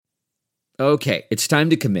Okay, it's time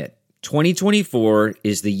to commit. 2024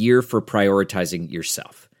 is the year for prioritizing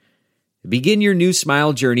yourself. Begin your new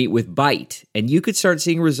smile journey with Byte, and you could start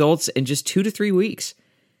seeing results in just 2 to 3 weeks.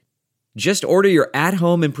 Just order your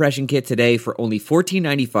at-home impression kit today for only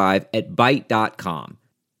 $14.95 at Byte.com.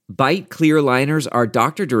 Byte clear aligners are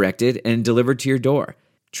doctor-directed and delivered to your door.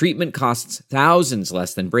 Treatment costs thousands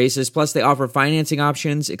less than braces, plus they offer financing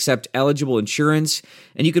options, accept eligible insurance,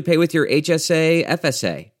 and you could pay with your HSA,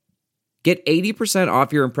 FSA. Get 80%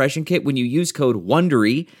 off your impression kit when you use code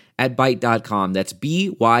WONDERY at Byte.com. That's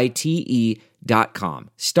BYTE.com.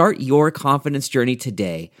 Start your confidence journey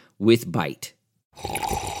today with Byte.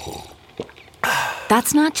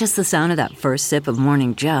 That's not just the sound of that first sip of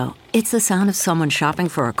Morning Joe. It's the sound of someone shopping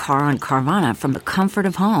for a car on Carvana from the comfort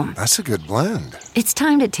of home. That's a good blend. It's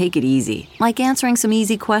time to take it easy, like answering some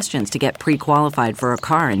easy questions to get pre-qualified for a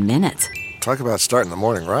car in minutes. Talk about starting the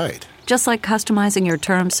morning right. Just like customizing your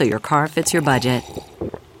terms so your car fits your budget.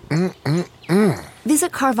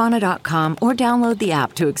 Visit Carvana.com or download the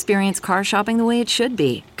app to experience car shopping the way it should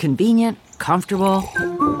be. Convenient, comfortable.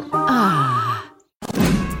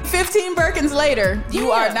 15 Birkins later,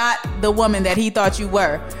 you are not the woman that he thought you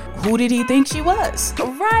were. Who did he think she was?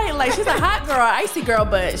 Right, like she's a hot girl, icy girl,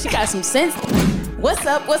 but she got some sense. What's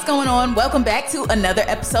up? What's going on? Welcome back to another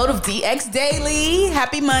episode of DX Daily.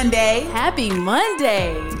 Happy Monday. Happy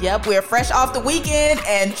Monday. Yep, we're fresh off the weekend,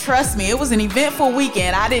 and trust me, it was an eventful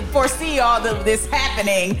weekend. I didn't foresee all of this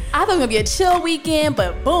happening. I thought it was going to be a chill weekend,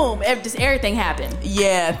 but boom, just everything happened.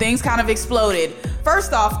 Yeah, things kind of exploded.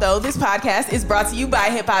 First off, though, this podcast is brought to you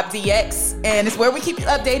by Hip Hop DX, and it's where we keep you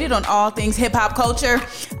updated on all things hip hop culture.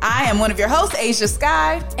 I am one of your hosts, Asia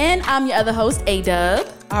Sky. And I'm your other host, A-Dub.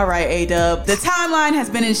 All right, A-Dub. The timeline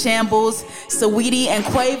has been in shambles. Saweetie and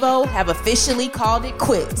Quavo have officially called it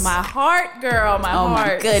quits. My heart, girl, my heart. Oh,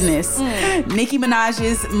 my goodness. Nicki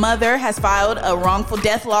Minaj's mother has filed a wrongful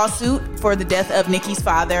death lawsuit for the death of Nicki's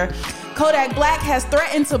father. Kodak Black has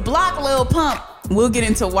threatened to block Lil Pump. We'll get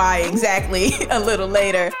into why exactly a little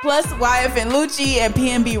later. Plus, YF and Lucci and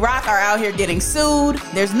PNB Rock are out here getting sued.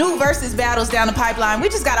 There's new versus battles down the pipeline. We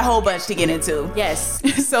just got a whole bunch to get into. Yes.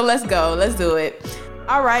 So let's go. Let's do it.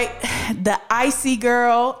 All right, the Icy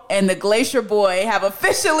Girl and the Glacier Boy have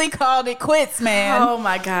officially called it quits, man. Oh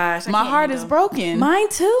my gosh. My heart is broken. Mine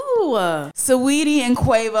too. Saweetie and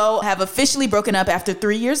Quavo have officially broken up after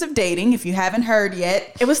 3 years of dating, if you haven't heard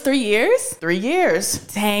yet. It was 3 years? 3 years.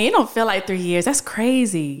 Dang, it don't feel like 3 years. That's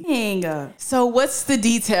crazy. Dang. So what's the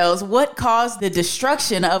details? What caused the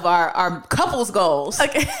destruction of our couple's goals?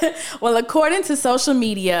 Okay. Well, according to social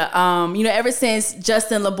media, ever since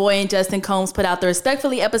Justin LaBoy and Justin Combs put out the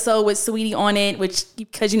Respectfully episode with Saweetie on it, which,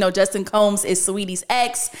 because Justin Combs is Saweetie's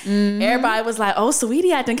ex, everybody was like, oh,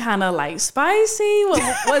 Saweetie acting kind of like spicy.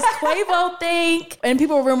 What's Quavo think? And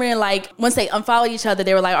people were rumoring, like, once they unfollowed each other,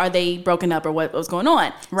 they were like, are they broken up or what was going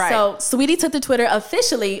on? Right. So Saweetie took to Twitter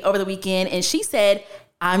officially over the weekend, and she said,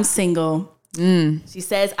 I'm single. She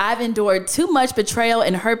says, I've endured too much betrayal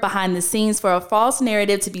and hurt behind the scenes for a false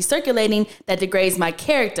narrative to be circulating that degrades my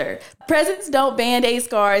character. Presents don't band-aid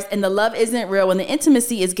scars, and the love isn't real when the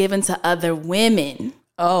intimacy is given to other women.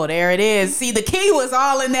 Oh, there it is. See, the key was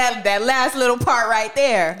all in that last little part right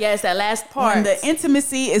there. Yes, that last part. When the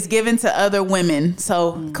intimacy is given to other women.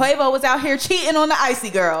 So Quavo was out here cheating on the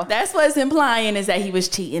Icy Girl. That's what's implying, is that he was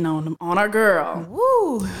cheating on our girl.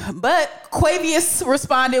 Woo. But Quavius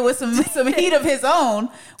responded with some heat of his own,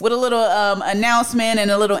 with a little announcement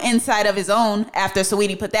and a little insight of his own after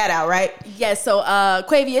Saweetie put that out, right? Yes, so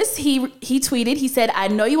Quavius, he tweeted, he said, I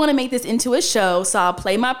know you want to make this into a show, so I'll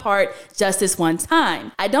play my part just this one time.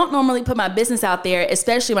 I don't normally put my business out there,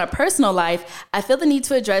 especially my personal life. I feel the need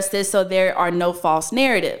to address this so there are no false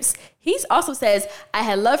narratives. He also says, I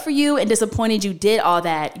had love for you and disappointed you did all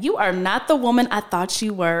that. You are not the woman I thought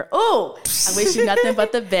you were. Oh, I wish you nothing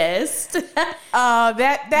but the best.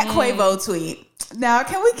 That Quavo tweet. Now,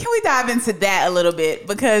 can we dive into that a little bit?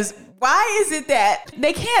 Because why is it that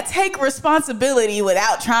they can't take responsibility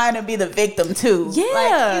without trying to be the victim too?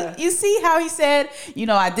 Yeah. Like, you see how he said,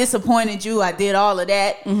 I disappointed you, I did all of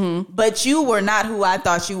that, but you were not who I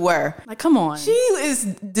thought you were. Like, come on. She is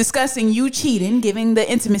discussing you cheating, giving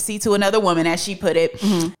the intimacy to another woman, as she put it.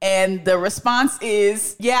 And the response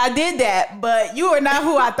is, yeah, I did that, but you are not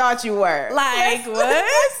who I thought you were. Like, what?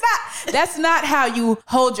 That's not how you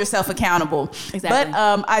hold yourself accountable. Exactly.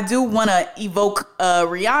 But I do want to evoke a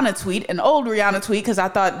Rihanna tweet, an old Rihanna tweet, because I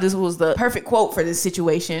thought this was the perfect quote for this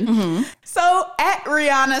situation. So at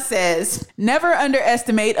Rihanna says, never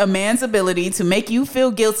underestimate a man's ability to make you feel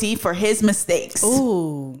guilty for his mistakes.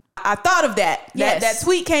 Ooh. I thought of that. Yes. That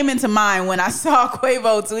tweet came into mind when I saw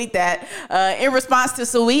Quavo tweet that in response to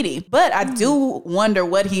Saweetie. But I do wonder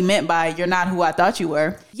what he meant by "you're not who I thought you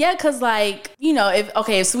were." Yeah, because like, you know, if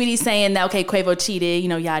Saweetie's saying that, okay, Quavo cheated, you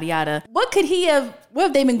know, yada, yada. What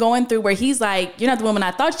have they been going through where he's like, you're not the woman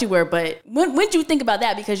I thought you were, but when'd you think about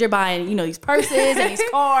that? Because you're buying, you know, these purses and these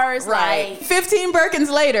cars. Right. Like, 15 Birkins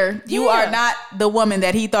later, you are not the woman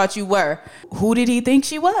that he thought you were. Who did he think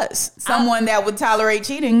she was? Someone that would tolerate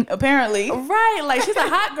cheating, apparently. Right. Like, she's a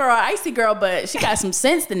hot girl, icy girl, but she got some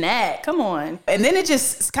sense than that. Come on. And then it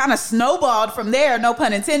just kind of snowballed from there, no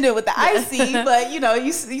pun intended with the icy, but you know,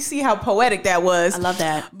 you see how poetic that was. I love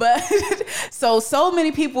that. But so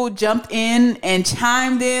many people jumped in and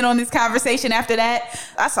chimed in on this conversation after that.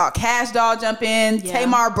 I saw Cash Doll jump in,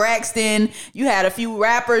 Tamar Braxton. You had a few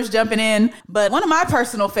rappers jumping in. But one of my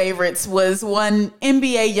personal favorites was one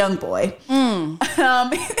NBA YoungBoy.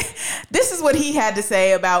 This is what he had to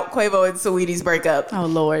say about Quavo and Saweetie's breakup. Oh,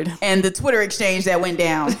 Lord. And the Twitter exchange that went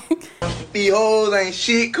down. These hoes ain't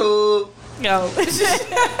shit cool. Yo.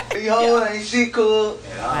 These hoes ain't shit cool.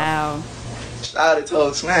 Wow. Shawty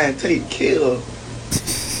told Slam, take kill.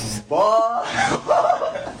 Boy.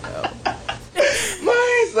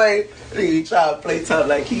 Mine's like, nigga try to play tough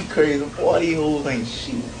like he crazy. Boy, these hoes ain't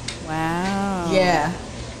shit. Wow. Yeah.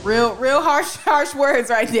 Real harsh words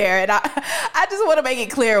right there. And I just want to make it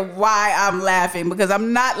clear why I'm laughing, because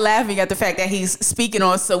I'm not laughing at the fact that he's speaking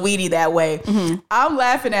on Saweetie that way. Mm-hmm. I'm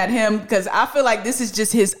laughing at him because I feel like this is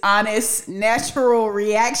just his honest, natural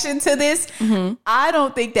reaction to this. Mm-hmm. I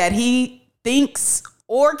don't think that he thinks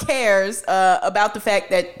or cares about the fact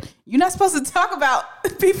that you're not supposed to talk about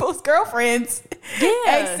people's girlfriends,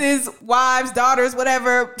 exes, wives, daughters,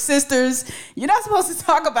 whatever, sisters. You're not supposed to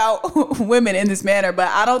talk about women in this manner. But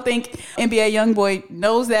I don't think NBA YoungBoy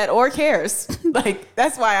knows that or cares. Like,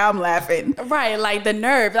 that's why I'm laughing. Right, like the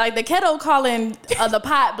nerve. Like the kettle calling the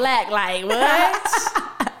pot black. Like,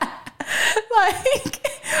 what? Like,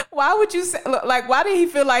 why would you say, like, why did he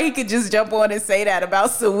feel like he could just jump on and say that about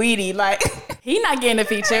Saweetie? Like, he not getting a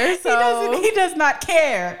feature, so he does not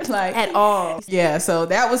care, like, at all. Yeah, so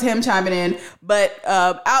that was him chiming in. But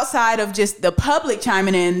outside of just the public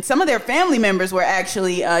chiming in, some of their family members were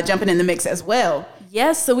actually jumping in the mix as well.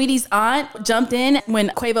 Yes, Saweetie's aunt jumped in when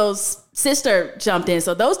Quavo's sister jumped in.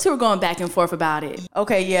 So those two were going back and forth about it.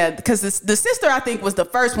 Okay, yeah, because the sister, I think, was the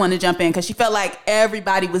first one to jump in because she felt like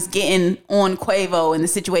everybody was getting on Quavo in the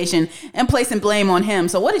situation and placing blame on him.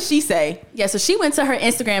 So what did she say? Yeah, so she went to her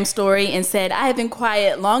Instagram story and said, I have been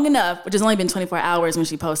quiet long enough, which has only been 24 hours when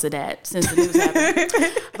she posted that since the news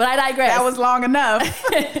happened. But I digress. That was long enough.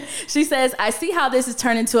 She says, I see how this has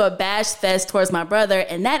turned into a bash fest towards my brother,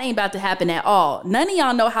 and that ain't about to happen at all. None of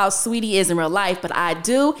y'all know how Saweetie is in real life, but I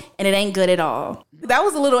do, and it ain't good at all. That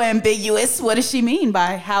was a little ambiguous. What does she mean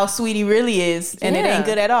by how Saweetie really is and it ain't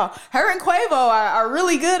good at all? Her and Quavo are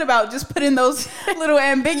really good about just putting those little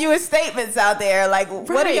ambiguous statements out there. Like,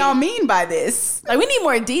 what do y'all mean by this? Like, we need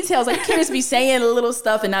more details. Like, you can't just be saying little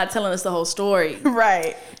stuff and not telling us the whole story.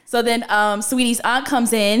 Right. So then Saweetie's aunt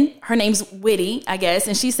comes in. Her name's Whitty, I guess.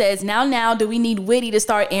 And she says, now, do we need Whitty to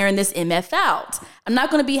start airing this MF out? I'm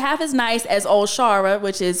not going to be half as nice as old Shara,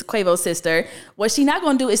 which is Quavo's sister. What she not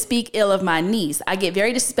going to do is speak ill of my niece. I get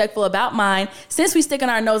very disrespectful about mine. Since we sticking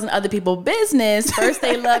our nose in other people's business, first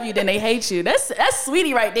they love you, then they hate you. That's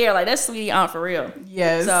Saweetie right there. Like, that's Saweetie aunt for real.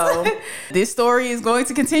 Yes. So this story is going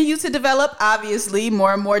to continue to develop. Obviously,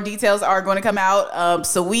 more and more details are going to come out.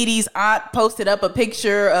 Saweetie's aunt posted up a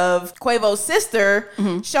picture of Quavo's sister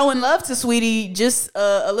showing love to Saweetie just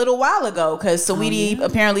a little while ago because Saweetie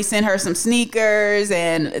apparently sent her some sneakers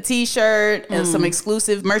and a t-shirt and some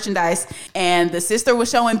exclusive merchandise, and the sister was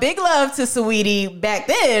showing big love to Saweetie back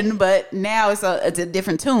then, but now it's a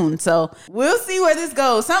different tune. So we'll see where this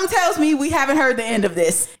goes. Something tells me we haven't heard the end of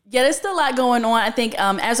this. Yeah, there's still a lot going on. I think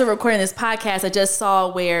as we're recording this podcast, I just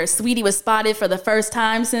saw where Saweetie was spotted for the first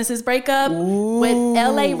time since his breakup with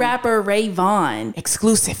LA rapper Ray Vaughn.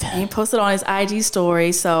 Exclusive. And he posted on his IG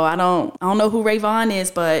story, so I don't know who Ray Vaughn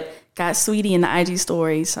is, but got Saweetie in the IG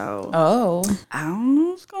story, so I don't know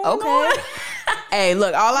what's going on. Hey,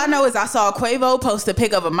 look, all I know is I saw Quavo post a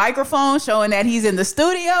pic of a microphone showing that he's in the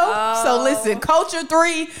studio. So listen, Culture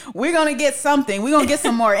 3, we're going to get something. We're going to get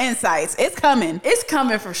some more insights. It's coming. It's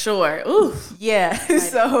coming for sure. Ooh. Yeah.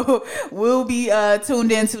 So we'll be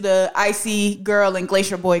tuned into the Icy Girl and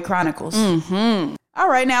Glacier Boy Chronicles. Mm-hmm. All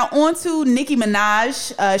right, now on to Nicki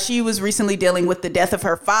Minaj. She was recently dealing with the death of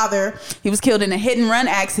her father. He was killed in a hit and run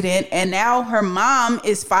accident, and now her mom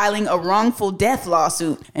is filing a wrongful death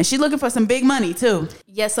lawsuit, and she's looking for some big money too.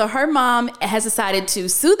 Yeah, so her mom has decided to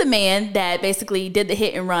sue the man that basically did the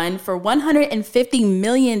hit and run for $150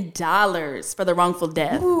 million for the wrongful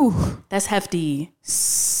death. Ooh. That's hefty.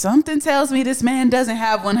 Something tells me this man doesn't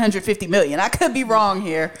have $150 million. I could be wrong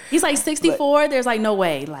here. He's like 64. There's like no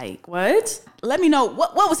way. Like, what? Let me know,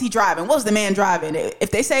 what was he driving? What was the man driving?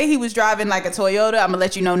 If they say he was driving like a Toyota, I'm gonna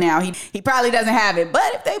let you know now. He probably doesn't have it.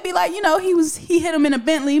 But if they be like, he hit him in a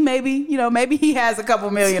Bentley, maybe he has a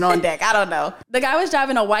couple million on deck. I don't know. The guy was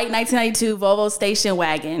driving a white 1992 Volvo station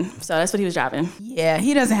wagon. So that's what he was driving. Yeah,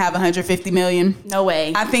 he doesn't have $150 million. No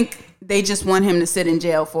way. I think they just want him to sit in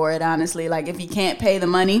jail for it, honestly. Like, if he can't pay the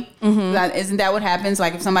money, isn't that what happens?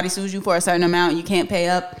 Like, if somebody sues you for a certain amount and you can't pay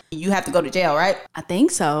up, you have to go to jail, right? I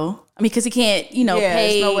think so. I mean, because he can't,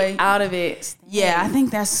 pay no way out of it. Yeah, I think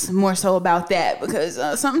that's more so about that, because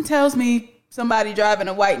something tells me somebody driving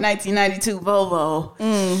a white 1992 Volvo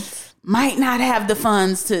might not have the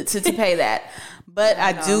funds to pay that. But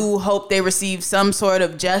I do hope they receive some sort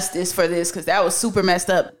of justice for this, because that was super messed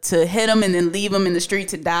up to hit him and then leave him in the street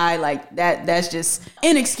to die. Like, that's just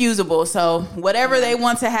inexcusable. So whatever they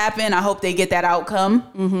want to happen, I hope they get that outcome.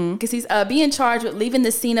 Because he's being charged with leaving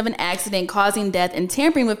the scene of an accident, causing death, and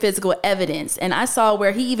tampering with physical evidence. And I saw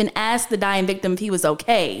where he even asked the dying victim if he was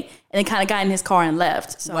okay, and then kind of got in his car and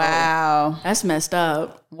left. So, wow. That's messed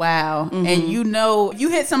up. Wow. And if you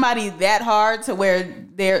hit somebody that hard to where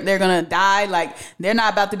they're going to die, like, they're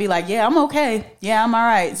not about to be like, yeah, I'm okay. Yeah, I'm all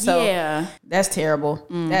right. So yeah. That's terrible.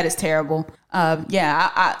 That is terrible.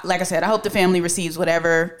 I like I said, I hope the family receives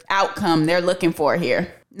whatever outcome they're looking for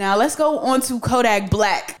here. Now let's go on to Kodak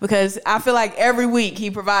Black, because I feel like every week he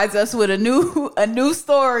provides us with a new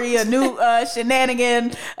story, a new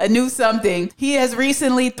shenanigan, a new something. He has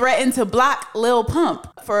recently threatened to block Lil Pump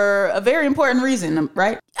for a very important reason,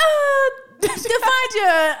 right? Define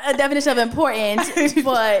your definition of important,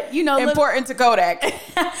 but important to Kodak.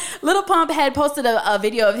 Lil Pump had posted a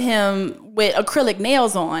video of him with acrylic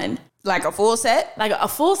nails on. Like a full set? Like a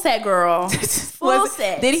full set, girl. Full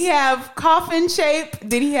set. Did he have coffin shape?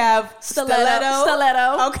 Did he have stiletto?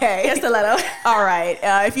 Stiletto. Okay. Yeah, stiletto. All right.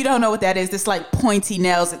 If you don't know what that is, it's like pointy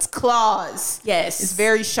nails. It's claws. Yes. It's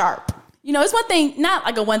very sharp. It's one thing, not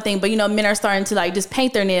like a one thing, but men are starting to like just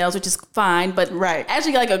paint their nails, which is fine. But right.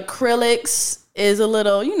 Actually, like acrylics is a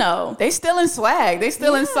little, They still in swag. They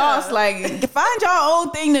still in sauce. Like, find your own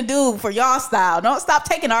thing to do for y'all style. Don't stop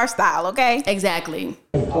taking our style, okay? Exactly.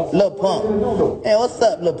 Lil Pump. Hey, what's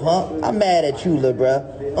up, Lil Pump? I'm mad at you, lil'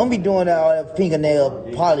 bruh. Don't be doing all that fingernail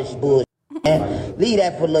polish bullshit, man. Leave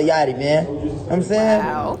that for Lil Yachty, man. You know what I'm saying?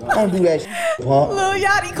 Wow. Don't do that shit, Pump. Lil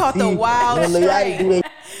Yachty caught the wild when Lil Yachty do stray.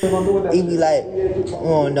 that, he be like,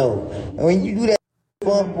 oh no. And when you do that,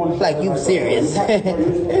 Pump, it's like you serious.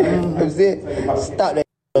 That's it. Stop that,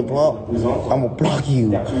 Lil Pump. I'm gonna block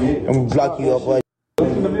you. I'm gonna block you up. What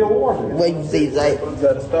you say, Zay?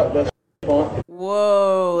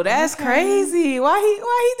 Whoa, that's crazy. Why he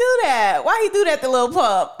do that? Why he do that to Lil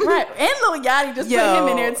Pump? Right. And Lil Yachty just put him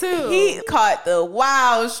in there too. He caught the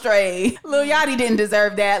wild stray. Lil Yachty didn't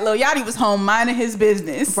deserve that. Lil Yachty was home minding his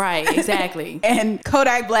business. Right, exactly. And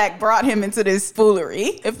Kodak Black brought him into this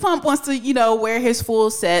foolery. If Pump wants to, wear his full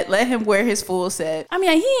set, let him wear his full set. I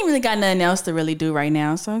mean, he ain't really got nothing else to really do right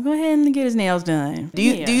now, so go ahead and get his nails done. Do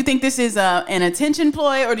you think this is an attention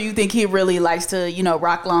ploy, or do you think he really likes to,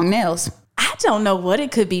 rock long nails? I don't know what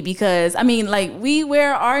it could be, because I mean, like, we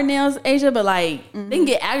wear our nails, Asia, but like they can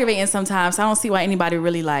get aggravating sometimes. So I don't see why anybody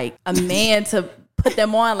really like a man to put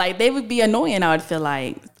them on. Like, they would be annoying, I would feel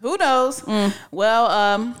like. Who knows?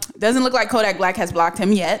 Well, doesn't look like Kodak Black has blocked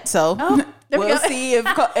him yet, so we'll see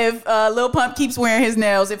if Lil Pump keeps wearing his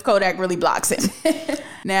nails, if Kodak really blocks him.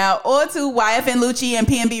 Now, on to YFN Lucci and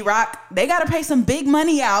PNB Rock. They got to pay some big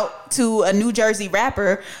money out to a New Jersey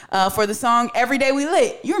rapper for the song Every Day We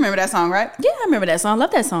Lit. You remember that song, right? Yeah, I remember that song.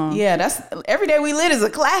 Love that song. Yeah, that's Every Day We Lit is a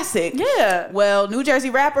classic. Yeah. Well, New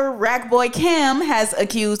Jersey rapper Rackboy Cam has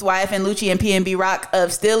accused YFN Lucci and PNB Rock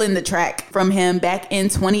of stealing the track from him back in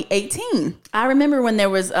 2018. I remember when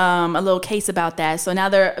there was a little case about that. So now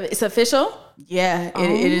it's official? Yeah,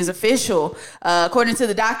 it is official. According to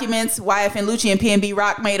the documents, YFN Lucci and PNB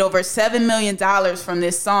Rock made over $7 million from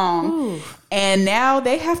this song. Ooh. And now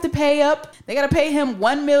they have to pay up. They got to pay him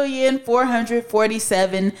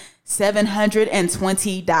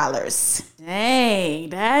 $1,447,720. Dang,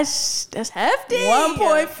 that's hefty.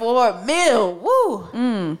 1.4 mil.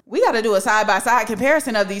 Woo. We got to do a side-by-side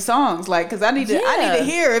comparison of these songs, like, because I need to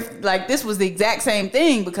hear if like this was the exact same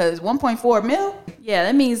thing, because 1.4 mil. Yeah,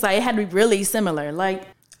 that means like it had to be really similar. Like,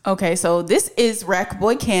 okay, so this is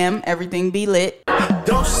Rackboy Cam, Everything Be Lit.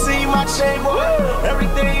 Don't see my chain, boy,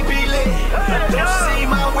 everything be lit. Don't see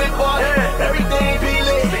my whip, boy, everything be lit.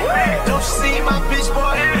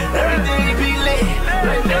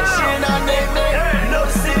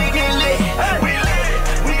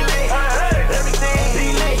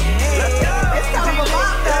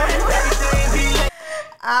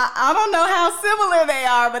 I don't know how similar they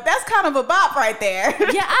are, but that's kind of a bop right there.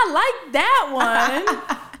 Yeah, I like that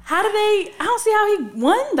one. How did they? I don't see how he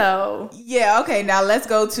won though. Yeah, okay, now let's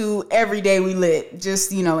go to Every Day We Lit,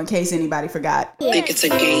 just, in case anybody forgot. Think it's a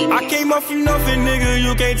game. I came up from nothing, nigga,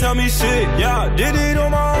 you can't tell me shit, yeah. Did it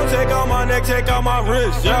on my own, take out my neck, take out my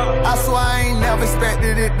wrist, yeah. I swear I ain't never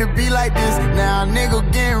expected it to be like this. Now a nigga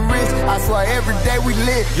getting rich. I swear every day we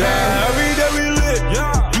lit. Yeah, every day we lit,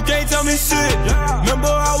 yeah. You can't tell me shit, yeah. Remember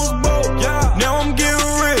I was broke, yeah. Now I'm getting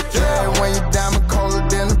rich, yeah. When you diamond colder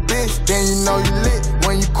than a bitch, then you know you lit.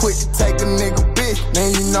 When you quit to take a nigga bitch,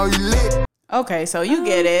 then you know you lit. Okay, so you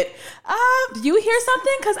get it. Do you hear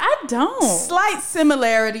something? Because I don't. Slight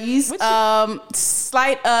similarities.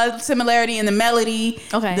 Slight similarity in the melody.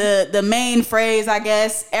 Okay. The main phrase, I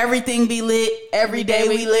guess. Everything be lit. Every day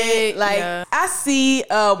we lit. Like, yeah. I see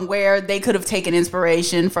where they could have taken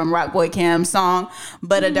inspiration from Rock Boy Cam's song,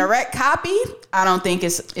 but a direct copy, I don't think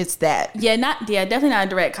it's that. Yeah, definitely not a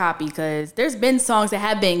direct copy, because there's been songs that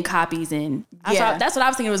have been copies in. That's what I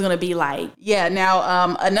was thinking it was going to be like. Yeah,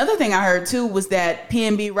 now, another thing I heard too was that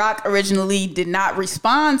PNB Rock originally did not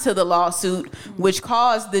respond to the lawsuit, which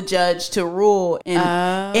caused the judge to rule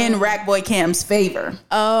in Rock Boy Cam's favor.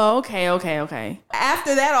 Oh, okay.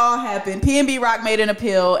 After that all happened, PNB Rock made an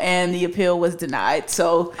appeal, and the appeal was denied.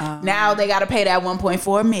 So now they got to pay that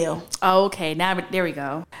 $1.4 million. Okay, now there we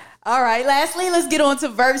go. All right, lastly, let's get on to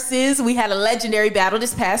verses. We had a legendary battle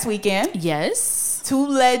this past weekend. Yes. Two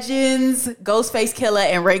legends, Ghostface Killah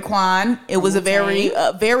and Raekwon. It was a very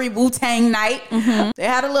Wu-Tang night. Mm-hmm. They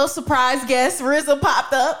had a little surprise guest. RZA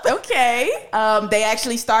popped up. Okay. They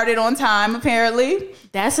actually started on time, apparently.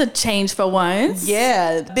 That's a change for once.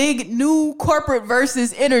 Yeah. Big new corporate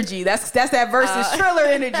versus energy. That's that versus Triller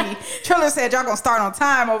energy. Triller said, y'all gonna start on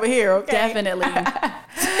time over here, okay? Definitely.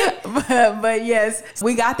 but yes,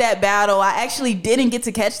 we got that battle. I actually didn't get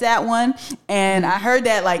to catch that one. And I heard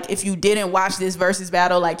that, like, if you didn't watch this versus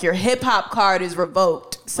battle, like, your hip-hop card is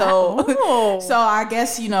revoked. So, so I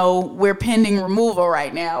guess, we're pending removal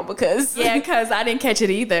right now because... Yeah, because I didn't catch it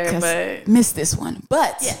either. But missed this one.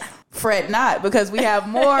 But... yeah. Fret not, because we have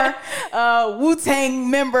more Wu-Tang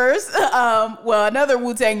members. Another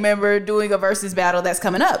Wu-Tang member doing a versus battle that's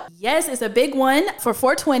coming up. Yes, it's a big one for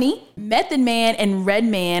 420. Method Man and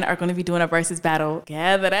Redman are going to be doing a versus battle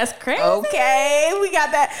together. That's crazy. Okay, we got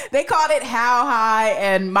that. They called it How High,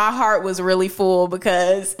 and my heart was really full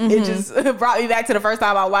because it just brought me back to the first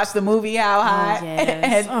time I watched the movie How High. Oh,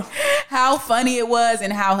 yes. And how funny it was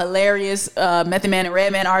and how hilarious Method Man and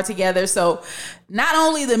Redman are together. So not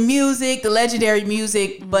only the music, the legendary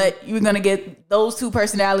music, but you're going to get those two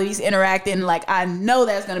personalities interacting. Like, I know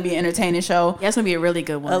that's going to be an entertaining show. Yeah, it's going to be a really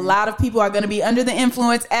good one. A lot of people are going to be under the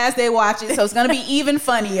influence as they watch it, so it's going to be even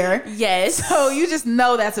funnier. Yes. So you just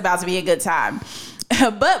know that's about to be a good time.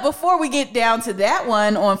 But before we get down to that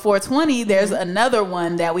one on 420, there's another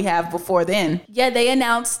one that we have before then. Yeah, they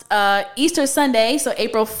announced Easter Sunday, so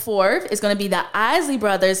April 4th, is going to be the Isley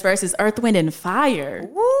Brothers versus Earth, Wind, and Fire.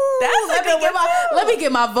 Woo, let me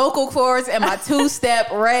get my vocal cords and my two-step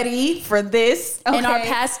ready for this. Okay. And our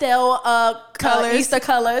pastel colors. Easter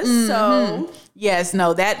colors. Mm-hmm. So... yes,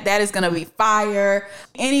 no, that is going to be fire.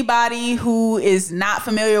 Anybody who is not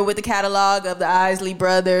familiar with the catalog of the Isley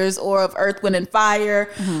Brothers or of Earth, Wind, and Fire,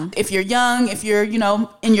 if you're young, if you're,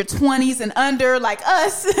 in your 20s and under like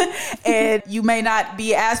us, and you may not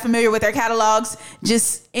be as familiar with their catalogs,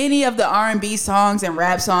 just any of the R&B songs and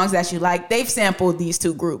rap songs that you like, they've sampled these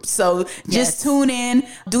two groups. So just tune in,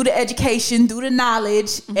 do the education, do the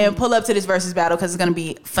knowledge, and pull up to this versus battle because it's going to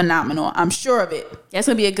be phenomenal. I'm sure of it. Yeah, it's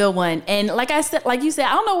going to be a good one. And like you said,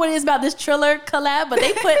 I don't know what it is about this Triller collab, but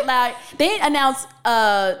they put they announced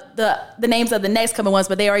the names of the next coming ones,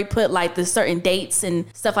 but they already put like the certain dates and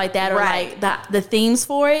stuff like that, or like the themes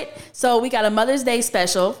for it. So we got a Mother's Day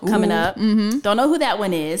special coming up. Mm-hmm. Don't know who that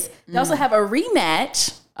one is. They also have a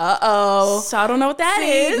rematch. So I don't know what that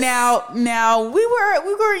is. Now we were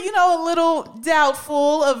a little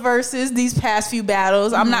doubtful of versus these past few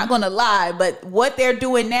battles. I'm not gonna lie, but what they're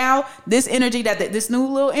doing now, this energy this new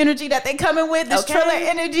little energy that they coming with, this Triller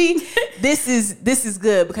energy, this is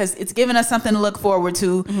good because it's giving us something to look forward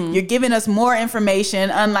to. You're giving us more information,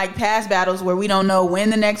 unlike past battles where we don't know when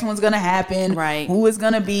the next one's gonna happen, right? Who it's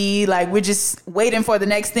gonna be. Like, we're just waiting for the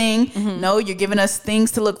next thing. No, you're giving us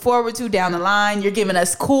things to look forward to down the line. You're giving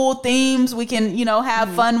us cool themes we can have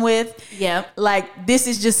fun with. Yeah, like, this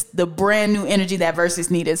is just the brand new energy that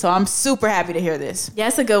versus needed. So I'm super happy to hear this. Yeah,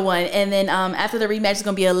 it's a good one. And then after the rematch, it's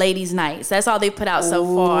gonna be a ladies' night. So that's all they put out so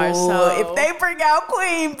far. So if they bring out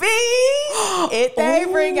Queen B, if they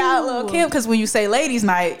bring out Lil' Kim, because when you say ladies'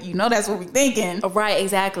 night, that's what we're thinking. Right,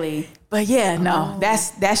 exactly. But yeah, no,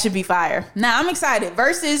 that should be fire. Now I'm excited.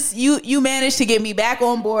 Versus you managed to get me back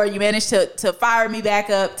on board. You managed to fire me back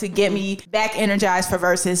up, to get me back energized for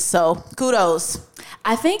Versus. So kudos.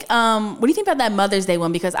 I think, what do you think about that Mother's Day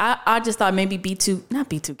one? Because I just thought maybe not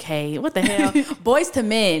B2K. What the hell? Boys to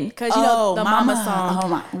Men. Because, you know, the Mama song. Oh,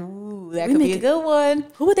 my. Ooh, that could be a good one.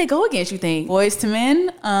 Who would they go against, you think? Boys to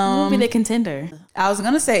Men. Who would be the contender? I was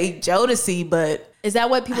going to say Jodeci, but... Is that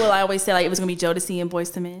what people always say? Like, it was going to be Jodeci and Boys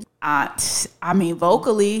to Men? I mean,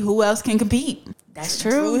 vocally, who else can compete? That's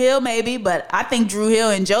true. Drew Hill, maybe, but I think Drew Hill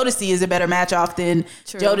and Jodeci is a better match off than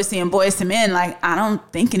Jodeci and Boys to Men. Like, I don't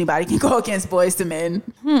think anybody can go against Boys to Men.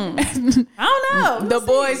 I don't know. The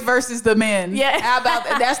boys versus the men. Yeah. How about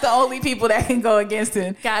that? That's the only people that can go against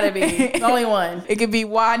it. Gotta be. Only one. It could be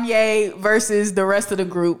Wanye versus the rest of the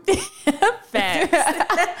group. Facts.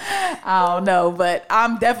 I don't know, but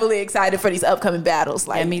I'm definitely excited for these upcoming battles.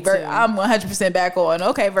 Like, me too. I'm 100% back on.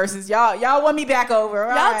 Okay, versus y'all won me back over.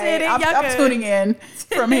 Y'all did it. I'm tuning in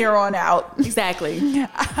from here on out. Exactly.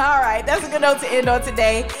 All right, that's a good note to end on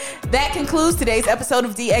today. That concludes today's episode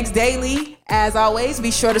of DX Daily. As always,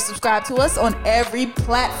 be sure to subscribe to us on every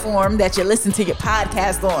platform that you listen to your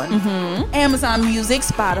podcast on. Amazon Music,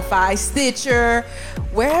 Spotify, Stitcher,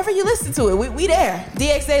 wherever you listen to it. We there.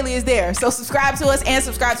 DX Daily is there. So subscribe to us and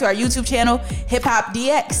subscribe to our YouTube channel, Hip Hop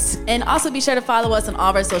DX. And also be sure to follow us on all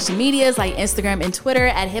of our social medias like Instagram and Twitter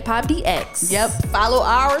at Hip Hop DX. Yep. Follow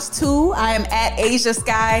ours too. I am at Asia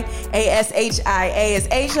Sky. ASHIA is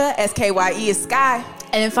Asia. SKYE is Sky.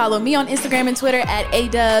 And then follow me on Instagram and Twitter at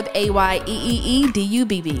AWAYEEEDUBB.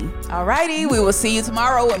 All righty. We will see you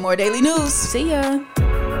tomorrow with more daily news. See ya.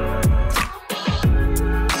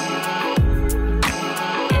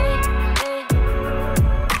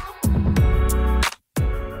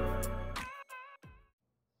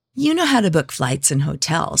 You know how to book flights and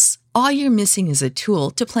hotels. All you're missing is a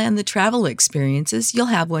tool to plan the travel experiences you'll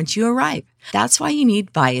have once you arrive. That's why you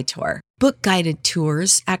need Viator. Book guided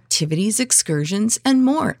tours, activities, excursions, and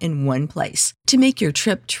more in one place to make your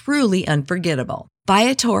trip truly unforgettable.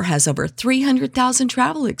 Viator has over 300,000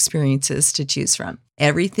 travel experiences to choose from.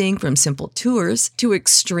 Everything from simple tours to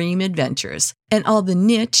extreme adventures and all the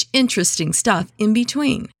niche, interesting stuff in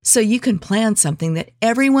between. So you can plan something that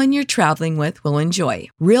everyone you're traveling with will enjoy.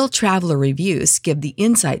 Real traveler reviews give the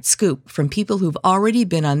inside scoop from people who've already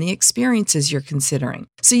been on the experiences you're considering.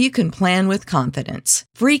 So you can plan with confidence.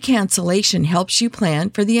 Free cancellation helps you plan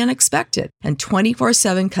for the unexpected. And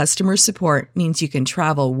 24/7 customer support means you can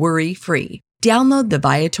travel worry-free. Download the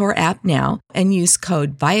Viator app now and use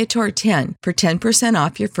code Viator10 for 10%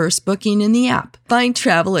 off your first booking in the app. Find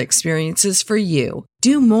travel experiences for you.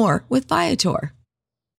 Do more with Viator.